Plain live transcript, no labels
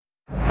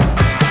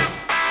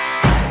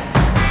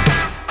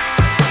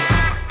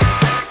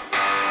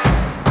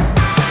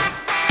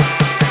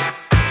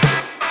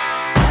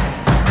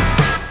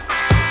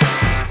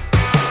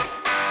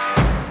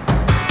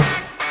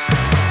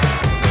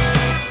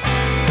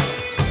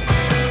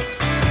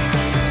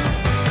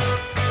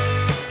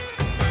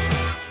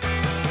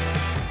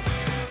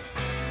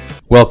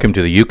Welcome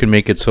to the You Can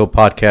Make It So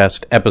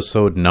podcast,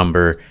 episode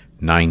number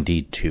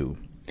 92.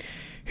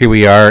 Here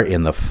we are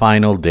in the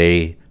final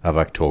day of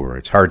October.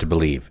 It's hard to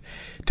believe.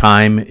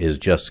 Time is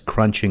just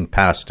crunching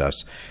past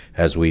us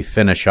as we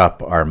finish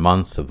up our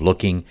month of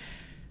looking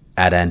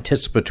at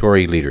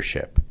anticipatory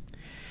leadership.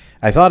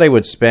 I thought I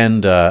would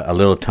spend a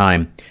little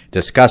time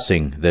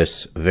discussing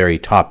this very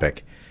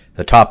topic,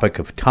 the topic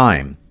of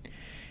time,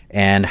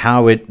 and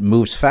how it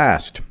moves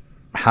fast,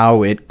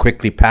 how it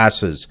quickly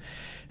passes,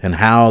 and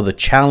how the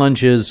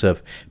challenges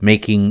of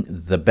making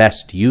the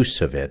best use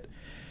of it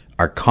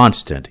are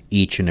constant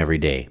each and every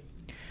day.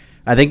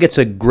 I think it's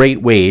a great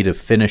way to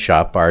finish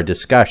up our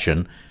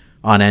discussion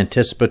on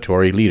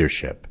anticipatory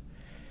leadership,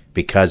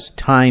 because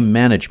time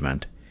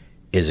management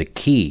is a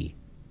key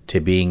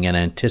to being an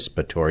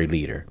anticipatory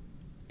leader.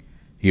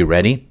 You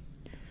ready?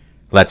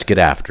 Let's get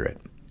after it.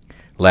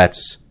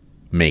 Let's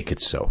make it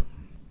so.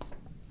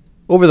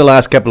 Over the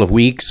last couple of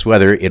weeks,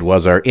 whether it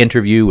was our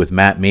interview with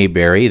Matt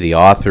Mayberry, the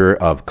author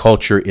of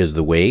Culture is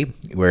the Way,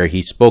 where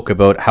he spoke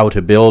about how to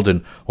build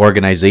an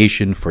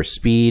organization for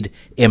speed,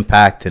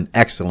 impact, and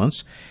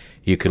excellence.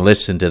 You can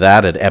listen to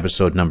that at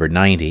episode number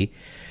 90.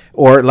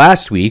 Or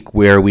last week,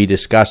 where we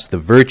discussed the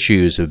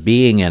virtues of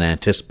being an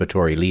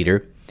anticipatory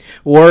leader.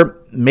 Or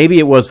maybe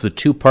it was the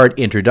two-part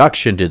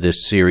introduction to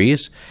this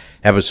series,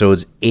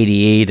 episodes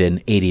 88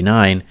 and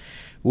 89,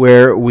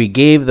 where we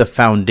gave the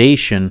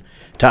foundation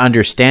to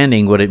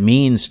understanding what it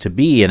means to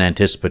be an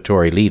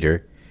anticipatory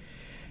leader.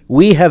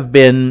 We have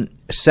been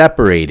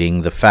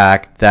separating the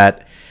fact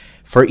that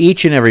for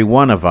each and every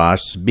one of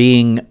us,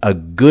 being a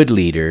good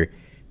leader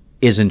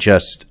isn't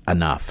just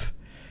enough.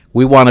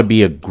 We want to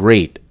be a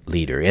great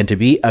leader. And to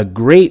be a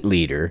great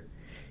leader,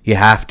 you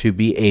have to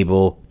be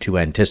able to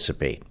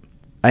anticipate.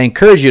 I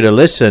encourage you to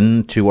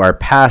listen to our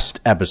past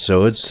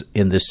episodes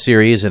in this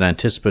series on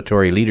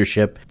anticipatory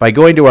leadership by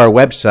going to our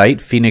website,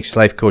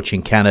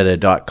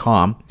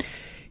 phoenixlifecoachingcanada.com.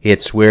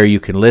 It's where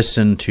you can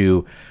listen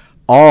to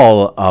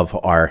all of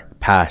our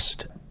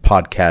past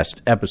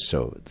podcast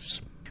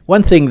episodes.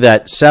 One thing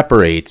that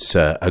separates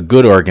a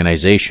good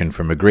organization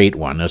from a great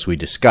one, as we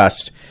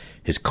discussed,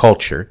 is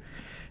culture.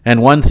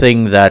 And one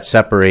thing that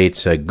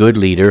separates a good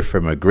leader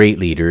from a great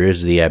leader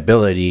is the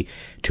ability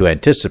to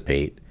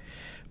anticipate.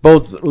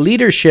 Both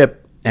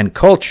leadership and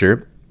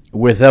culture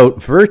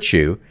without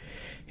virtue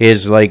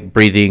is like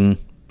breathing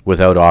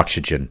without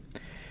oxygen.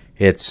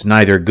 It's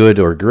neither good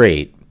or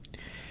great.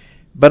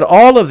 But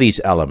all of these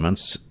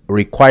elements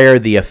require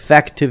the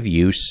effective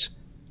use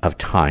of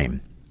time,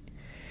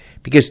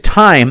 because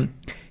time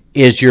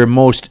is your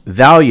most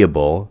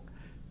valuable,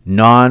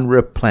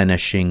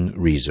 non-replenishing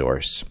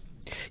resource.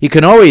 You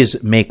can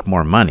always make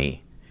more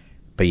money,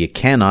 but you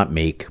cannot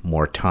make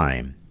more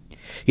time.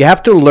 You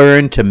have to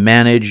learn to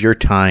manage your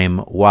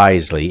time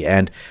wisely,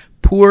 and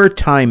poor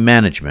time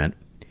management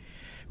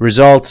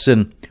results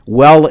in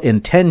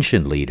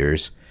well-intentioned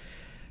leaders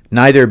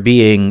neither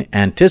being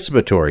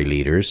anticipatory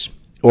leaders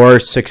or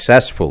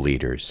successful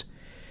leaders,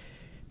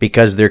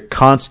 because they're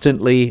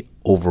constantly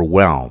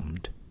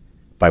overwhelmed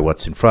by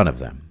what's in front of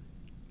them.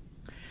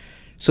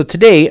 So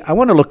today, I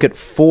want to look at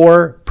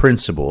 4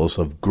 principles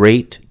of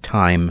great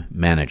time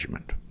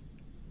management.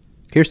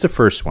 Here's the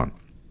first one.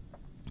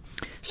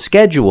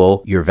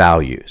 Schedule your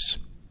values.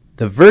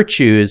 The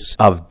virtues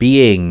of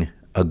being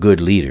a good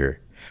leader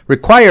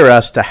require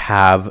us to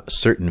have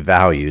certain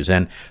values,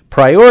 and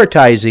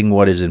prioritizing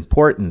what is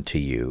important to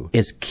you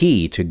is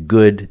key to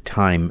good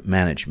time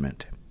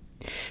management.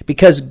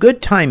 Because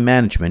good time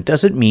management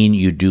doesn't mean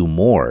you do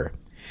more.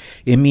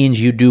 It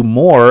means you do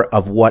more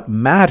of what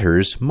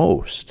matters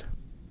most.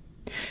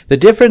 The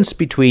difference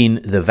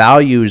between the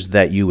values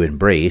that you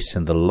embrace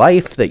and the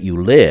life that you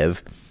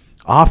live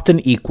often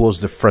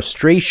equals the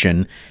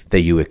frustration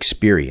that you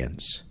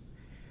experience.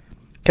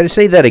 Can I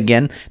say that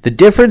again? The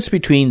difference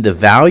between the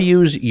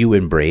values you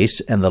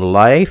embrace and the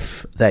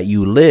life that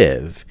you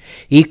live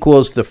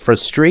equals the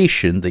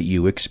frustration that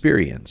you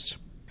experience.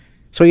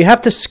 So you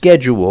have to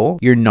schedule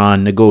your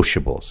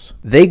non-negotiables.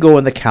 They go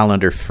in the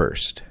calendar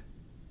first.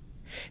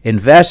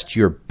 Invest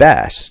your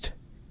best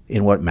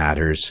in what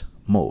matters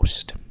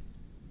most.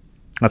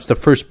 That's the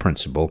first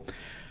principle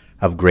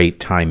of great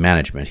time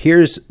management.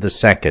 Here's the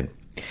second.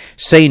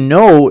 Say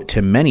no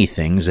to many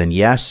things and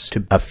yes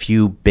to a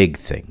few big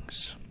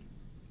things.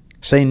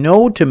 Say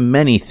no to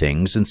many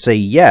things and say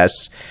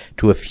yes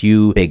to a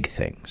few big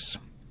things.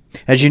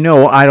 As you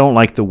know, I don't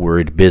like the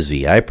word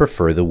busy. I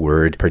prefer the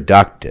word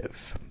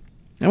productive.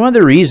 And one of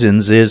the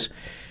reasons is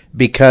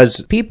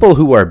because people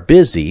who are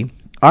busy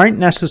aren't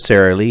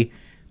necessarily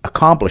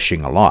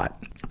accomplishing a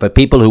lot, but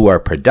people who are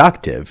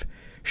productive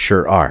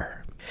sure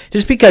are.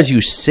 Just because you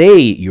say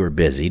you're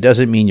busy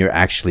doesn't mean you're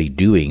actually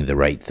doing the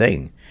right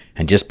thing.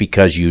 And just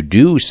because you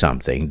do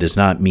something does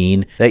not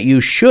mean that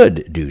you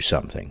should do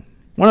something.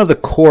 One of the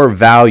core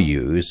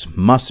values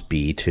must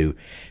be to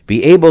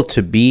be able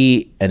to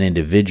be an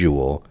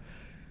individual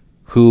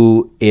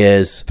who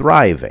is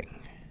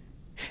thriving.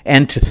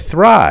 And to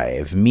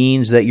thrive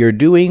means that you're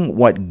doing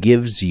what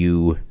gives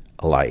you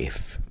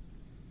life.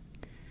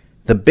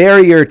 The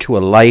barrier to a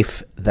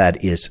life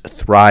that is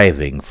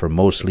thriving for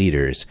most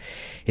leaders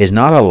is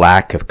not a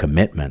lack of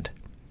commitment,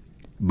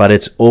 but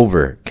it's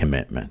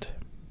overcommitment.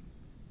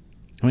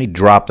 Let me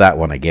drop that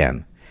one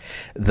again.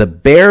 The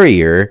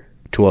barrier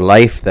to a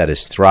life that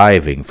is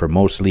thriving for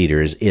most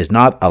leaders is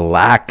not a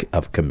lack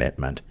of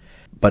commitment,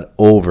 but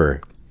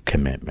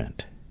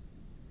overcommitment.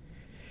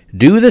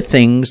 Do the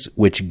things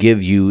which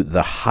give you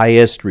the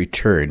highest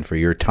return for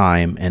your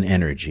time and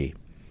energy.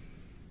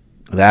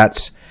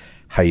 That's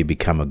how you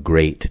become a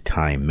great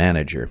time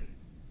manager.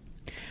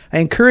 I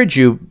encourage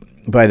you,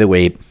 by the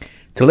way,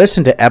 to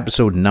listen to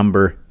episode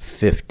number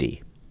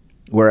 50,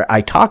 where I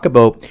talk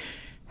about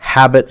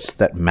habits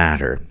that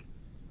matter,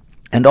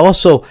 and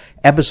also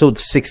episode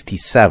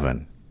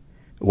 67,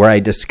 where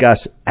I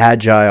discuss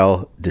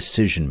agile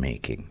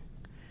decision-making.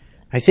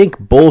 I think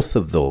both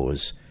of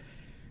those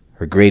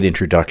are great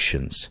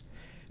introductions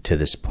to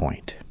this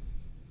point.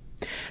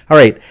 All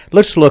right,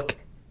 let's look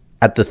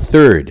at the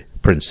third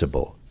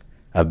principle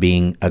of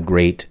being a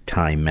great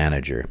time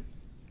manager.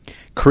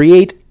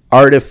 Create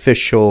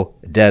artificial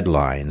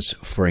deadlines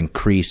for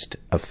increased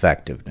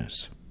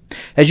effectiveness.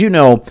 As you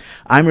know,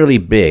 I'm really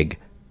big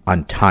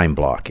on time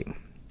blocking.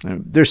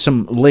 There's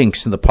some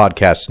links in the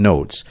podcast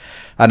notes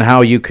on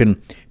how you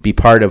can be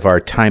part of our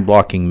time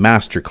blocking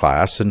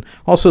masterclass, and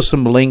also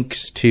some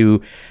links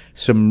to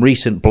some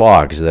recent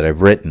blogs that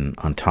I've written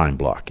on time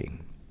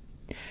blocking.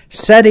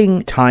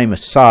 Setting time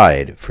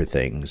aside for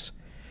things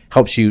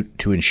helps you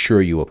to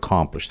ensure you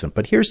accomplish them.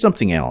 But here's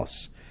something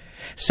else.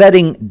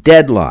 Setting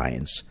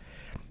deadlines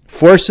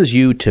forces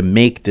you to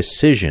make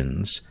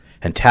decisions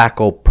and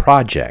tackle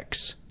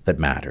projects that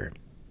matter.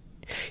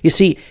 You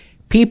see,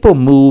 people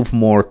move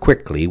more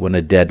quickly when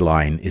a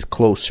deadline is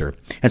closer.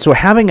 And so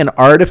having an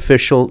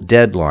artificial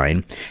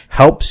deadline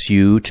helps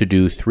you to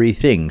do three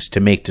things: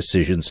 to make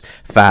decisions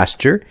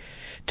faster,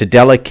 to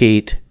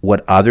delegate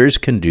what others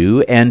can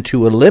do, and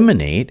to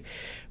eliminate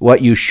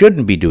what you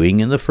shouldn't be doing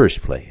in the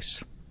first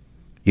place.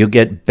 You'll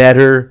get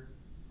better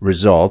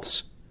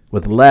results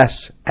with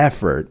less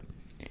effort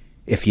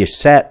if you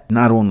set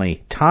not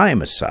only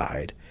time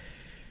aside,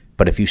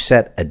 but if you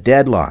set a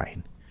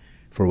deadline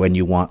for when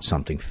you want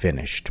something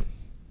finished.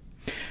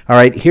 All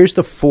right, here's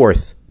the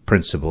fourth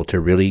principle to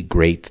really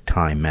great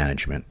time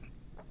management.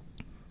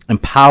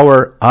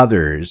 Empower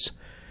others.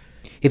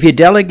 If you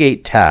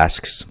delegate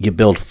tasks, you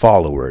build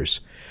followers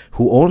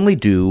who only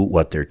do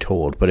what they're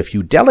told. But if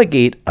you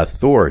delegate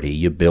authority,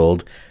 you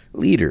build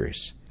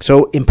leaders.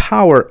 So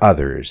empower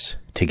others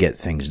to get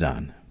things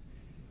done.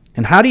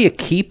 And how do you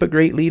keep a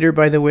great leader,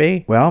 by the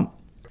way? Well,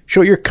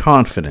 show your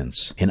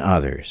confidence in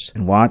others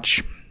and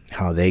watch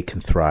how they can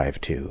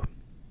thrive too.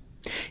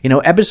 You know,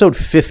 episode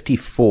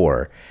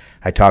 54,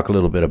 I talk a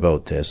little bit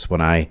about this when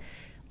I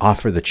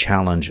offer the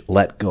challenge,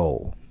 Let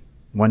Go.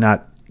 Why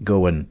not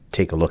go and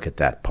take a look at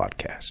that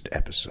podcast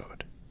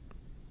episode?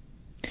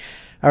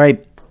 All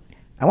right,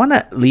 I want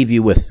to leave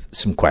you with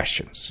some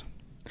questions.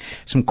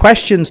 Some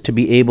questions to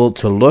be able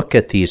to look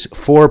at these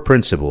four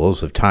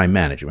principles of time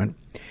management.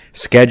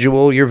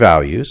 Schedule your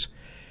values.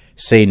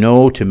 Say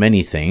no to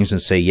many things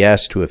and say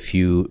yes to a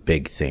few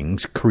big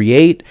things.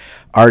 Create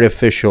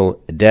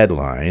artificial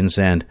deadlines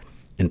and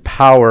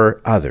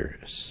empower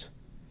others.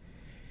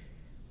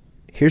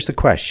 Here's the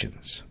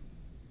questions.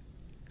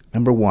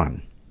 Number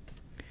one,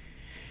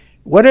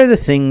 what are the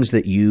things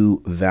that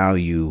you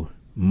value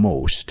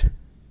most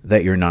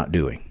that you're not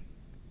doing?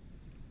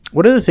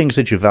 What are the things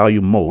that you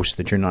value most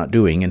that you're not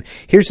doing? And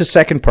here's the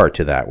second part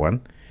to that one.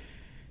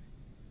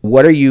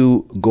 What are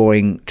you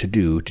going to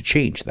do to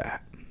change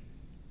that?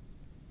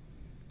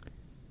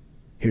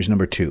 Here's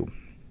number two.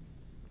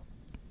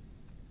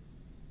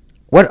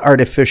 What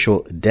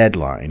artificial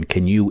deadline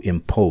can you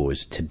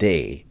impose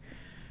today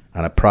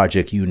on a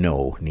project you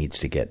know needs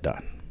to get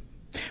done?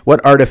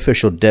 What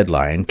artificial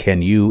deadline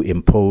can you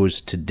impose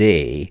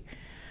today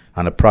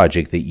on a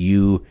project that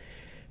you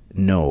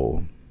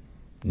know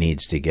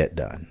needs to get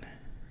done?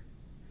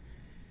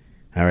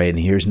 All right, and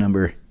here's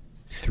number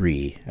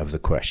 3 of the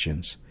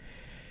questions.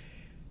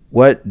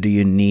 What do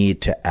you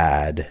need to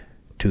add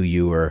to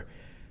your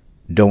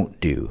don't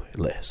do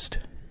list?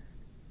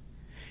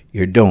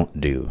 Your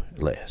don't do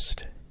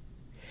list.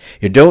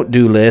 Your don't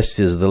do list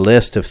is the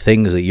list of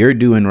things that you're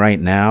doing right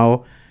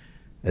now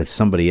that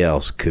somebody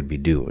else could be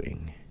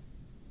doing.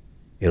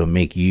 It'll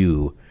make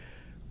you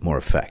more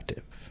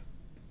effective.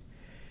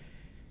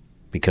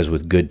 Because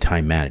with good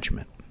time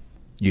management,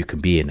 you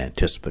can be an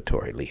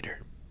anticipatory leader.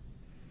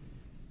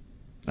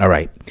 All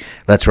right,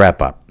 let's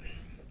wrap up.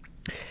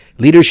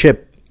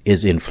 Leadership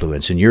is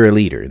influence, and you're a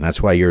leader, and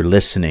that's why you're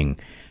listening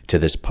to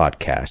this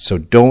podcast. So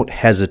don't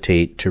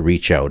hesitate to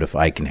reach out if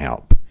I can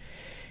help.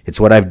 It's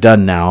what I've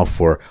done now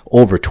for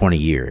over 20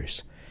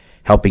 years,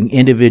 helping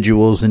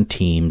individuals and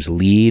teams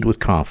lead with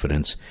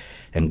confidence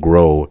and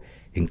grow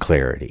in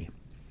clarity.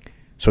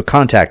 So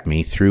contact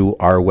me through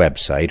our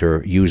website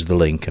or use the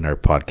link in our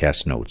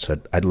podcast notes.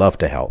 I'd love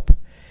to help.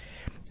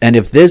 And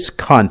if this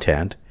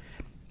content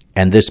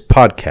and this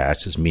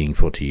podcast is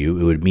meaningful to you,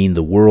 it would mean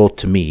the world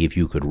to me if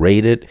you could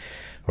rate it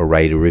or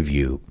write a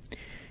review.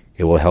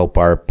 It will help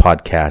our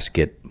podcast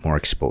get more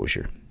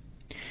exposure.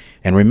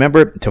 And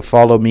remember to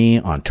follow me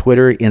on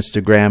Twitter,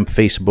 Instagram,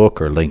 Facebook,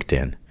 or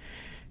LinkedIn.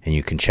 And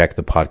you can check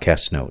the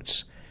podcast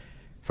notes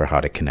for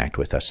how to connect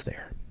with us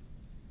there.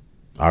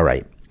 All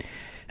right.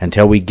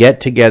 Until we get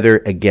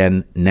together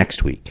again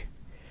next week,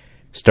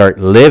 start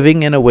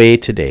living in a way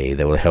today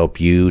that will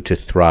help you to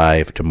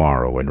thrive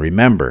tomorrow. And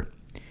remember,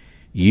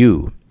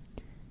 you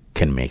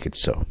can make it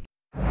so.